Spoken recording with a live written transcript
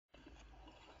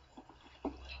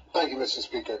Thank you, Mr.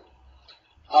 Speaker.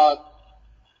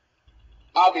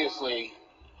 Obviously,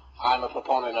 I'm a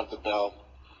proponent of the bill.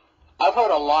 I've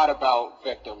heard a lot about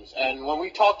victims, and when we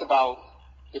talked about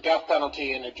the death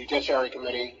penalty in the Judiciary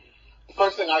Committee, the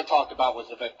first thing I talked about was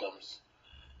the victims.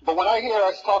 But when I hear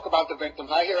us talk about the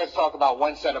victims, I hear us talk about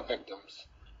one set of victims.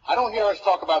 I don't hear us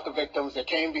talk about the victims that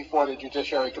came before the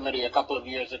Judiciary Committee a couple of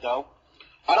years ago.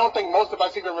 I don't think most of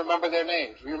us even remember their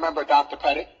names. We remember Dr.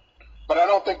 Pettit, but I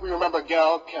don't think we remember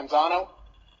Gail Canzano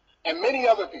and many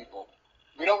other people.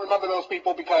 We don't remember those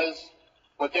people because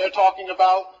what they're talking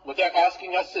about, what they're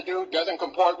asking us to do, doesn't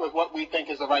comport with what we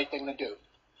think is the right thing to do.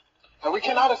 And we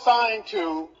cannot assign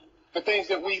to the things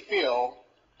that we feel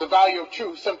the value of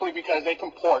truth simply because they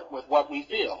comport with what we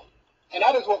feel. And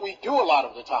that is what we do a lot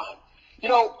of the time. You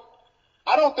know,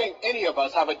 I don't think any of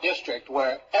us have a district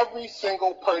where every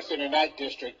single person in that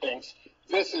district thinks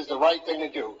this is the right thing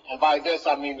to do. And by this,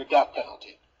 I mean the death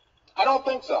penalty. I don't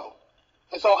think so.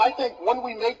 And so I think when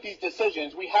we make these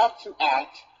decisions, we have to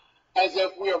act as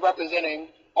if we are representing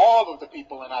all of the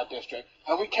people in our district.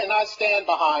 And we cannot stand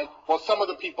behind, well, some of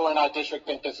the people in our district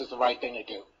think this is the right thing to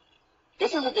do.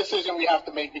 This is a decision we have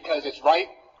to make because it's right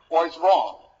or it's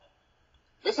wrong.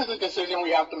 This is a decision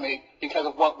we have to make because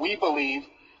of what we believe.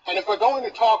 And if we're going to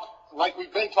talk, like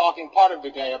we've been talking part of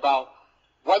the day, about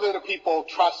whether the people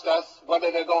trust us,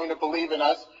 whether they're going to believe in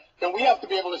us, then we have to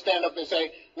be able to stand up and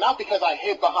say, not because I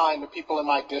hid behind the people in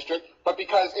my district, but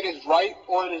because it is right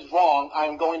or it is wrong, I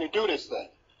am going to do this thing.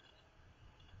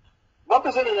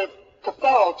 Representative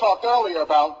Cafaro talked earlier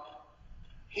about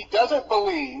he doesn't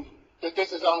believe that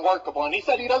this is unworkable. And he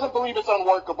said he doesn't believe it's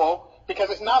unworkable because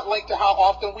it's not linked to how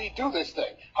often we do this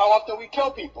thing, how often we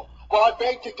kill people. Well, I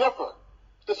beg to differ.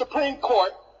 The Supreme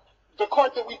Court, the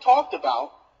court that we talked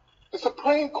about, the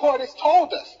Supreme Court has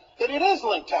told us that it is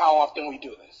linked to how often we do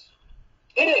this.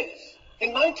 It is.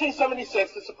 In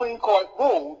 1976, the Supreme Court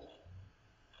ruled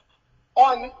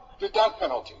on the death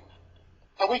penalty.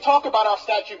 And we talk about our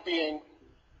statute being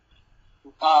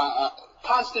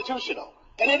constitutional.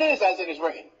 And it is as it is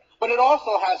written. But it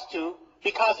also has to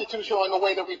be constitutional in the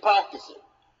way that we practice it.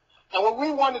 And when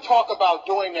we want to talk about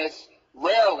doing this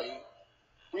rarely,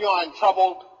 we are in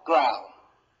troubled ground.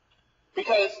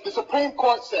 Because the Supreme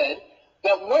Court said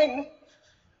that when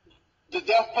the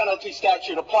death penalty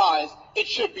statute applies, it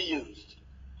should be used.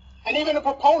 And even the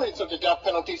proponents of the death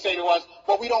penalty say to us,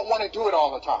 well, we don't want to do it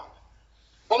all the time.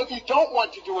 Well, if you don't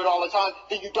want to do it all the time,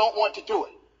 then you don't want to do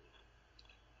it.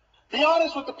 Be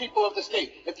honest with the people of the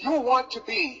state. If you want to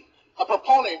be a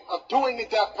proponent of doing the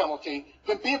death penalty,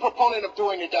 then be a proponent of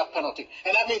doing the death penalty.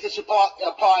 And that means it should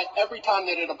apply every time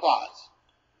that it applies.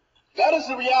 That is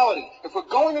the reality. If we're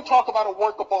going to talk about a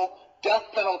workable death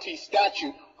penalty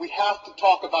statute, we have to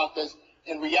talk about this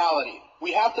in reality.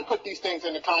 We have to put these things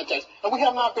into context, and we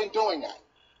have not been doing that.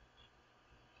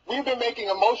 We've been making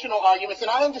emotional arguments, and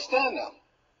I understand them.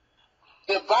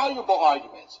 They're valuable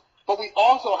arguments, but we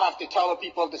also have to tell the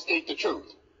people of the state the truth.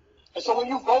 And so when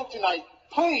you vote tonight,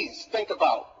 please think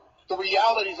about the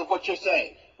realities of what you're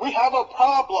saying. We have a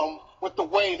problem with the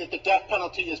way that the death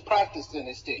penalty is practiced in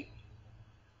this state.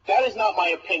 That is not my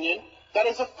opinion. That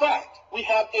is a fact. We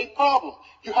have a problem.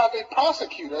 You have a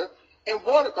prosecutor in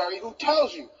Waterbury who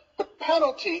tells you the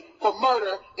penalty for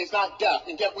murder is not death,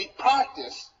 and yet we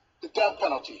practice the death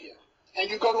penalty here. And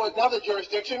you go to another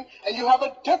jurisdiction, and you have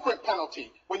a different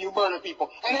penalty when you murder people.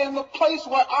 And in the place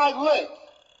where I live,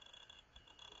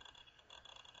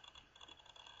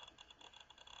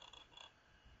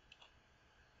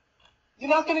 you're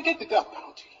not going to get the death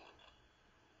penalty.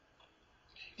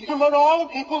 You can murder all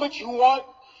the people that you want,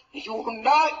 but you will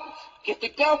not get the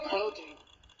death penalty.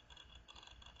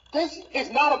 This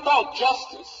is not about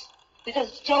justice,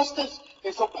 because justice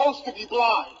is supposed to be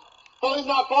blind. Well, it's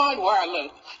not blind where I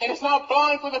live, and it's not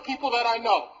blind for the people that I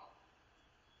know.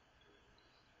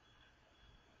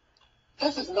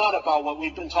 This is not about what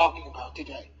we've been talking about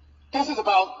today. This is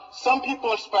about some people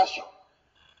are special.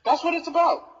 That's what it's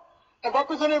about. And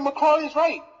Representative McCrory is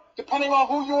right. Depending on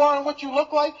who you are and what you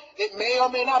look like, it may or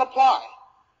may not apply.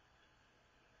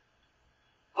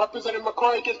 Representative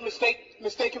McCrory gets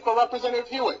mistaken for Representative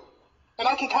Hewitt. And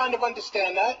I can kind of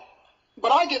understand that.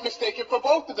 But I get mistaken for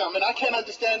both of them, and I can't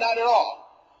understand that at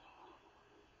all.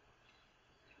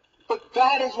 But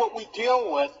that is what we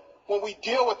deal with when we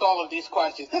deal with all of these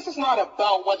questions. This is not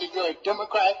about whether you're a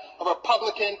Democrat, a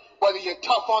Republican, whether you're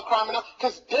tough on crime or not.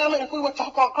 Because damn it, if we were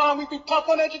tough on crime, we'd be tough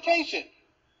on education.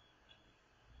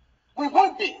 We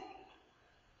would be.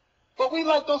 But we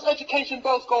let those education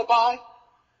bills go by.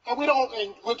 And we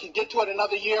can get to it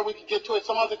another year, we can get to it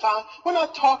some other time. We're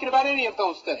not talking about any of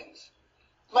those things.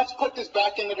 Let's put this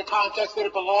back into the context that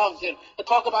it belongs in and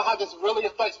talk about how this really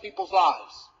affects people's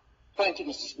lives. Thank you,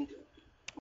 Mr. Speaker.